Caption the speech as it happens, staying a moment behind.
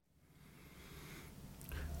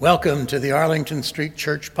Welcome to the Arlington Street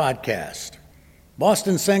Church Podcast.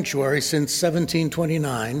 Boston Sanctuary since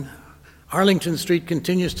 1729, Arlington Street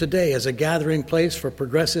continues today as a gathering place for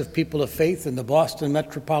progressive people of faith in the Boston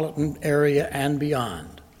metropolitan area and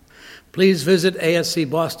beyond. Please visit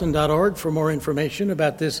ascboston.org for more information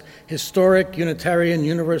about this historic Unitarian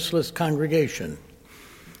Universalist congregation.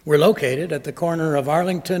 We're located at the corner of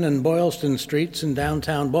Arlington and Boylston Streets in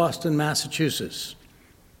downtown Boston, Massachusetts.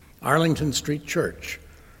 Arlington Street Church,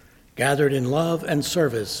 gathered in love and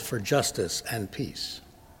service for justice and peace.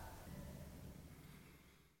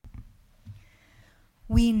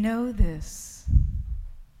 We know this,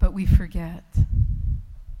 but we forget.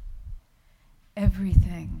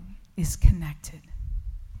 Everything is connected.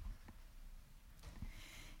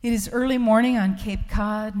 It is early morning on Cape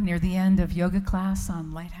Cod, near the end of yoga class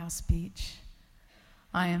on Lighthouse Beach.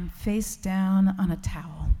 I am face down on a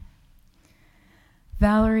towel.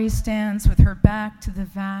 Valerie stands with her back to the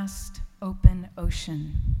vast, open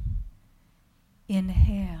ocean.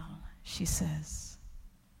 Inhale, she says.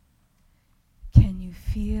 Can you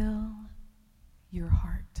feel your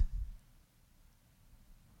heart?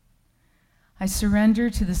 I surrender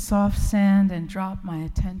to the soft sand and drop my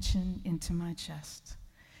attention into my chest.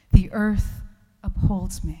 The earth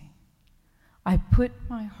upholds me. I put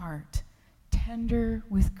my heart, tender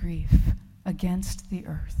with grief, against the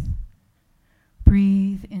earth.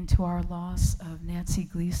 Breathe into our loss of Nancy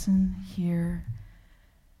Gleason here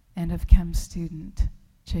and of chem student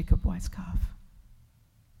Jacob Weiskopf.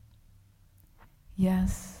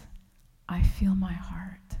 Yes, I feel my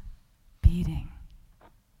heart beating.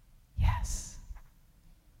 Yes,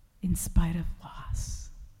 in spite of loss.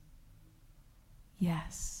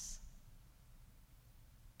 Yes,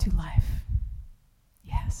 to life.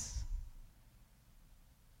 Yes.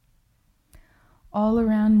 All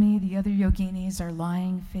around me, the other yoginis are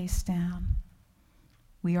lying face down.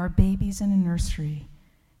 We are babies in a nursery,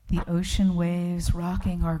 the ocean waves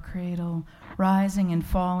rocking our cradle, rising and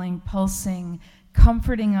falling, pulsing,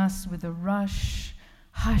 comforting us with a rush,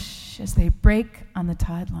 hush, as they break on the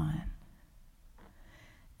tide line.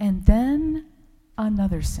 And then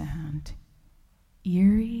another sound,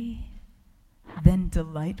 eerie, then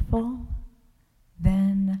delightful,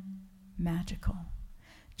 then magical.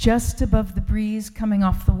 Just above the breeze coming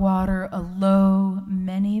off the water, a low,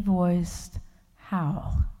 many-voiced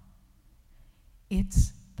howl.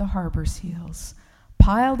 It's the harbor seals,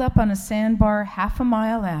 piled up on a sandbar half a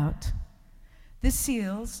mile out. The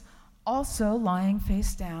seals, also lying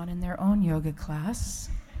face down in their own yoga class,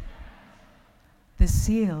 the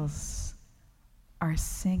seals are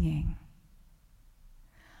singing.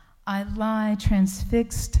 I lie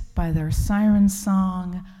transfixed by their siren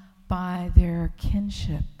song, by their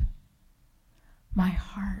kinship. My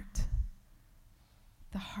heart,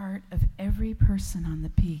 the heart of every person on the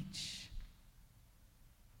beach,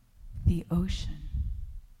 the ocean,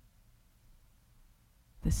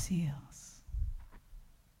 the seals.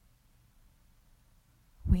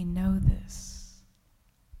 We know this,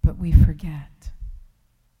 but we forget.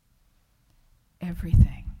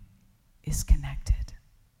 Everything is connected.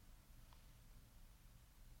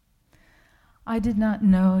 I did not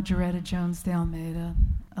know Jaretta Jones de Almeida,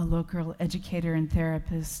 a local educator and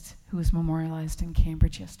therapist who was memorialized in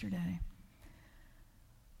Cambridge yesterday.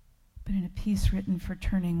 But in a piece written for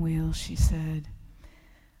Turning Wheel, she said,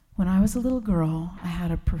 "When I was a little girl, I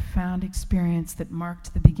had a profound experience that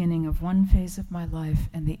marked the beginning of one phase of my life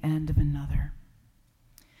and the end of another.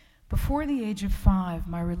 Before the age of 5,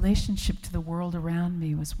 my relationship to the world around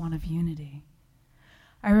me was one of unity.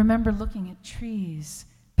 I remember looking at trees,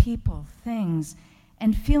 people, things,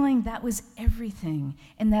 and feeling that was everything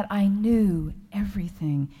and that I knew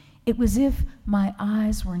everything. It was as if my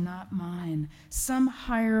eyes were not mine. Some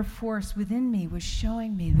higher force within me was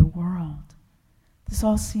showing me the world. This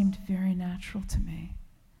all seemed very natural to me.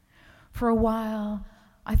 For a while,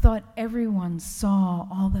 I thought everyone saw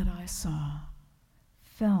all that I saw,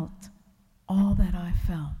 felt all that I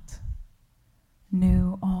felt,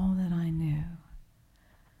 knew all that I knew.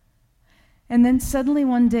 And then suddenly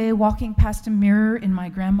one day, walking past a mirror in my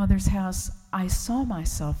grandmother's house, I saw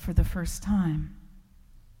myself for the first time.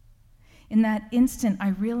 In that instant, I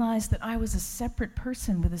realized that I was a separate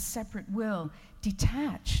person with a separate will,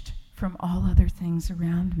 detached from all other things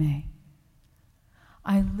around me.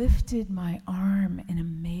 I lifted my arm in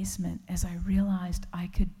amazement as I realized I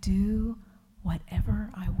could do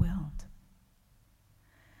whatever I willed.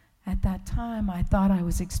 At that time, I thought I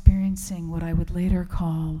was experiencing what I would later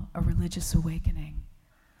call a religious awakening.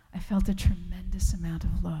 I felt a tremendous amount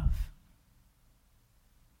of love.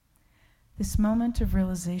 This moment of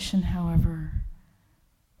realization, however,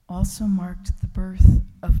 also marked the birth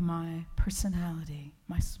of my personality,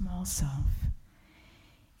 my small self.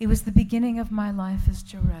 It was the beginning of my life as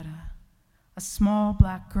Joretta, a small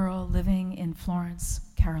black girl living in Florence,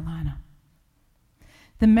 Carolina.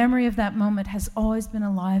 The memory of that moment has always been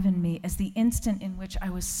alive in me as the instant in which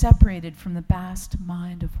I was separated from the vast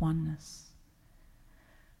mind of oneness.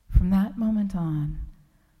 From that moment on,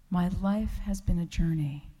 my life has been a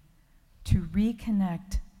journey to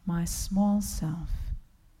reconnect my small self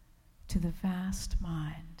to the vast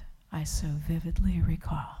mind I so vividly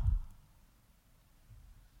recall.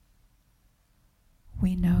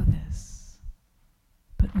 We know this,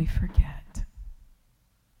 but we forget.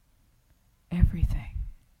 Everything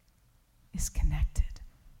is connected.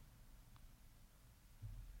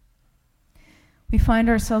 We find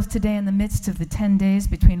ourselves today in the midst of the 10 days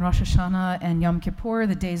between Rosh Hashanah and Yom Kippur,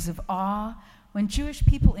 the days of awe, when Jewish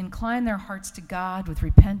people incline their hearts to God with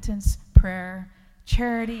repentance, prayer,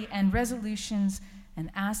 charity, and resolutions, and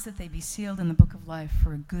ask that they be sealed in the book of life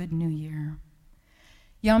for a good new year.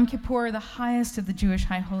 Yom Kippur, the highest of the Jewish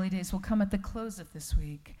high holy days, will come at the close of this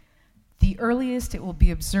week. The earliest it will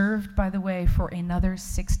be observed, by the way, for another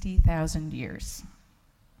 60,000 years.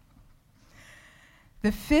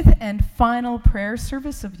 The fifth and final prayer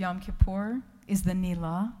service of Yom Kippur is the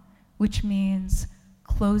Nilah, which means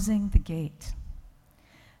closing the gate.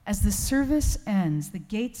 As the service ends, the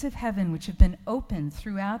gates of heaven, which have been opened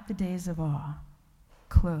throughout the days of awe,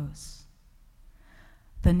 close.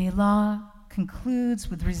 The Nilah concludes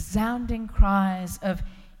with resounding cries of,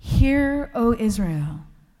 "Hear, O Israel,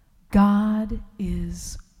 God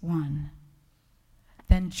is one."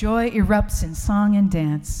 Then joy erupts in song and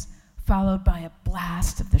dance, followed by a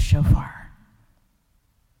blast of the shofar.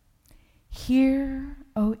 Hear,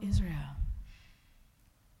 O Israel,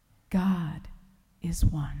 God is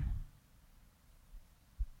one.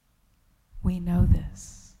 We know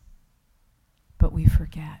this, but we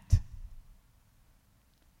forget.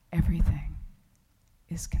 Everything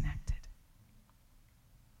is connected.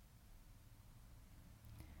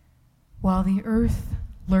 While the earth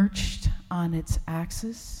lurched on its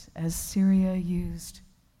axis as Syria used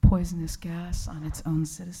poisonous gas on its own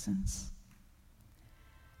citizens,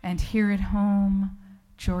 and here at home,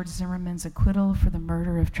 George Zimmerman's acquittal for the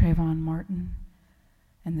murder of Trayvon Martin,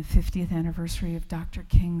 and the 50th anniversary of Dr.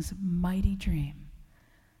 King's mighty dream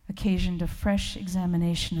occasioned a fresh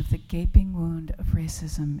examination of the gaping wound of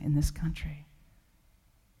racism in this country.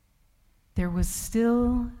 There was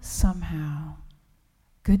still somehow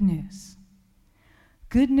good news.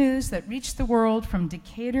 Good news that reached the world from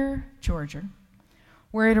Decatur, Georgia,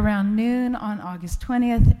 where at around noon on August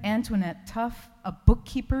 20th, Antoinette Tuff, a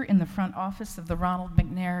bookkeeper in the front office of the Ronald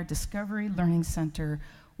McNair Discovery Learning Center,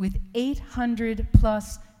 with 800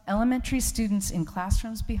 plus elementary students in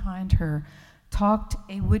classrooms behind her, talked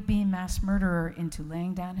a would-be mass murderer into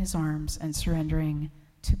laying down his arms and surrendering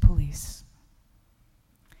to police.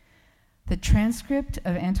 The transcript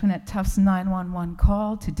of Antoinette Tuff's 911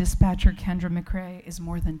 call to dispatcher Kendra McRae is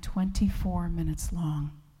more than 24 minutes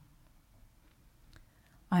long.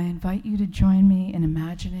 I invite you to join me in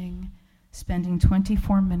imagining spending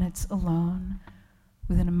 24 minutes alone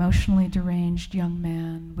with an emotionally deranged young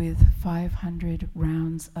man with 500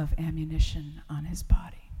 rounds of ammunition on his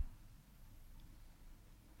body.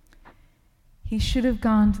 He should have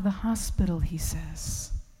gone to the hospital, he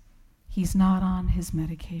says. He's not on his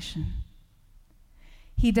medication.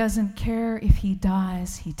 He doesn't care if he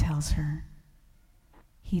dies, he tells her.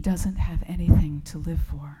 He doesn't have anything to live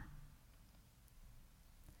for.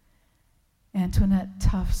 Antoinette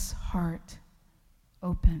Tuff's heart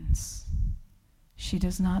opens. She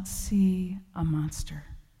does not see a monster.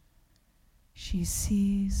 She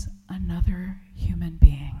sees another human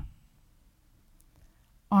being,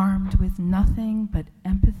 armed with nothing but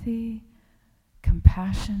empathy,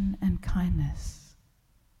 compassion, and kindness.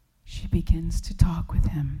 She begins to talk with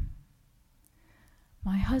him.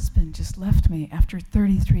 My husband just left me after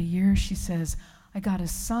 33 years, she says. I got a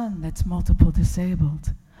son that's multiple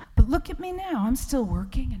disabled. But look at me now, I'm still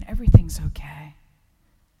working and everything's okay.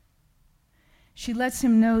 She lets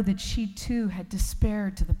him know that she too had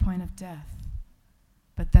despaired to the point of death,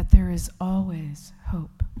 but that there is always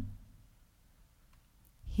hope.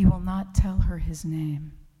 He will not tell her his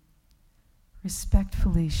name.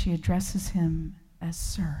 Respectfully, she addresses him as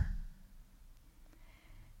Sir.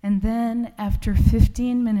 And then, after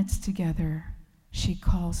 15 minutes together, she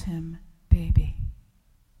calls him baby.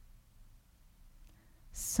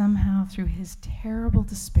 Somehow, through his terrible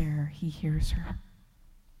despair, he hears her.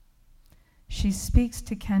 She speaks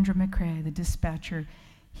to Kendra McRae, the dispatcher.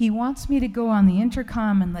 He wants me to go on the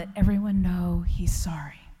intercom and let everyone know he's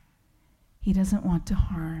sorry. He doesn't want to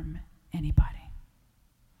harm anybody.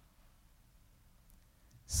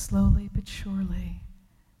 Slowly but surely,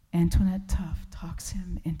 Antoinette Tuff talks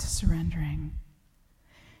him into surrendering.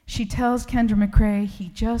 She tells Kendra McCrae he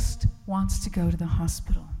just wants to go to the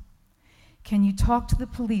hospital. Can you talk to the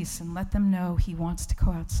police and let them know he wants to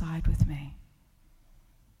go outside with me?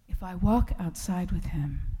 If I walk outside with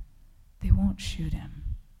him, they won't shoot him.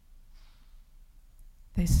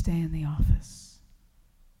 They stay in the office.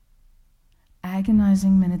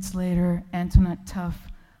 Agonizing minutes later, Antoinette Tuff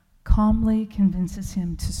calmly convinces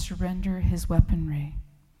him to surrender his weaponry.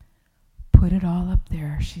 Put it all up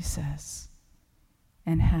there, she says,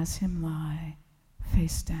 and has him lie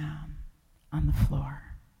face down on the floor.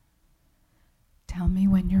 Tell me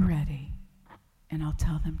when you're ready, and I'll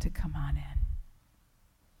tell them to come on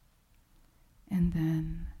in. And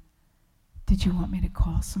then, did you want me to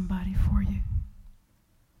call somebody for you?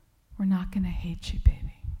 We're not going to hate you, baby.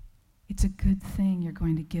 It's a good thing you're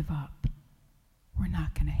going to give up. We're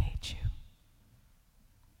not going to hate you.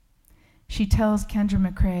 She tells Kendra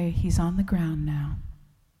McCrae he's on the ground now.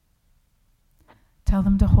 Tell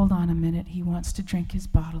them to hold on a minute. He wants to drink his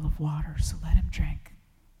bottle of water, so let him drink.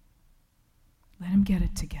 Let him get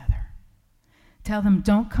it together. Tell them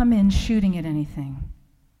don't come in shooting at anything.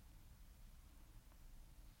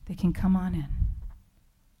 They can come on in.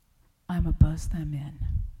 I'ma buzz them in.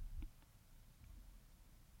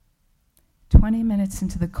 20 minutes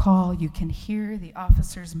into the call, you can hear the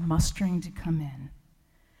officers mustering to come in.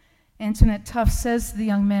 Antoinette Tuff says to the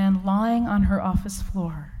young man lying on her office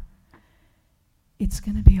floor, "It's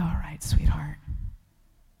going to be all right, sweetheart.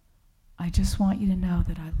 I just want you to know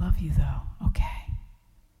that I love you, though, okay?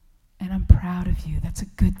 And I'm proud of you. That's a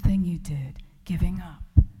good thing you did, giving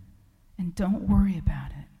up. And don't worry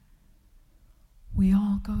about it. We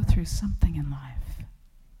all go through something in life.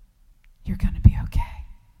 You're going to be okay."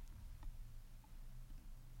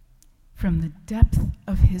 From the depth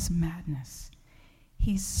of his madness,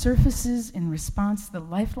 he surfaces in response to the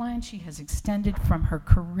lifeline she has extended from her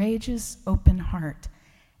courageous, open heart,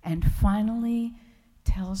 and finally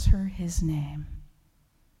tells her his name.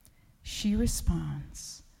 She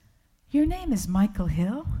responds, "Your name is Michael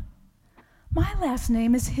Hill? My last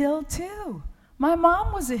name is Hill, too. My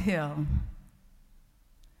mom was a Hill."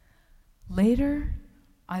 Later,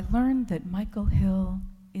 I learned that Michael Hill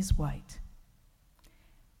is white.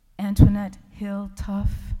 Antoinette Hill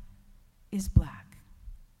Tuff is black.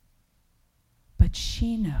 But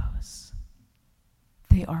she knows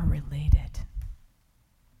they are related.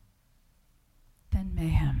 Then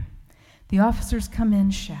mayhem. The officers come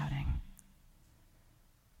in shouting.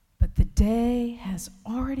 But the day has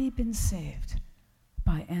already been saved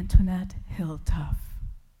by Antoinette Hill Tuff.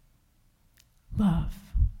 Love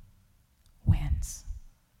wins.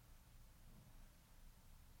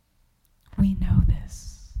 We know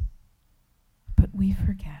this, but we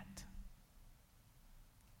forget.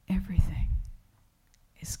 Everything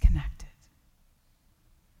is connected.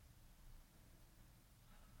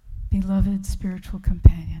 Beloved spiritual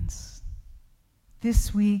companions,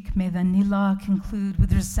 this week may the Nilah conclude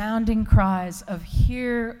with resounding cries of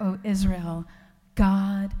 "Hear, O Israel,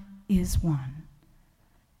 God is one,"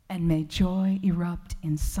 and may joy erupt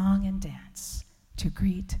in song and dance to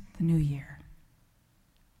greet the new year.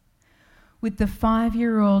 With the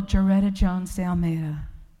 5-year-old Joretta Jones de Almeida,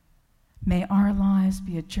 may our lives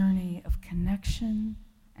be a journey of connection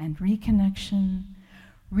and reconnection,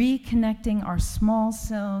 reconnecting our small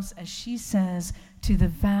selves, as she says, to the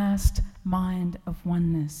vast mind of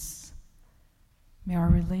oneness. May our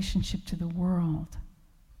relationship to the world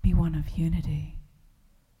be one of unity.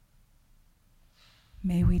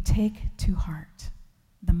 May we take to heart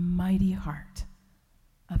the mighty heart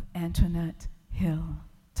of Antoinette Hill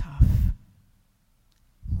Tuff.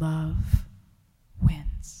 Love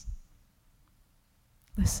wins.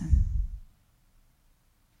 Listen.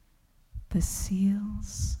 The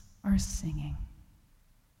seals are singing,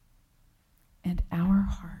 and our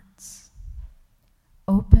hearts,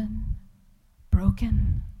 open,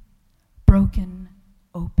 broken, broken,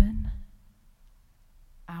 open,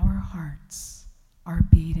 our hearts are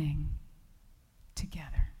beating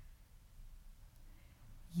together.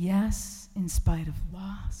 Yes, in spite of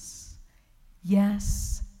loss.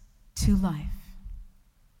 Yes, to life.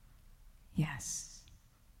 Yes.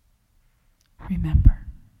 Remember,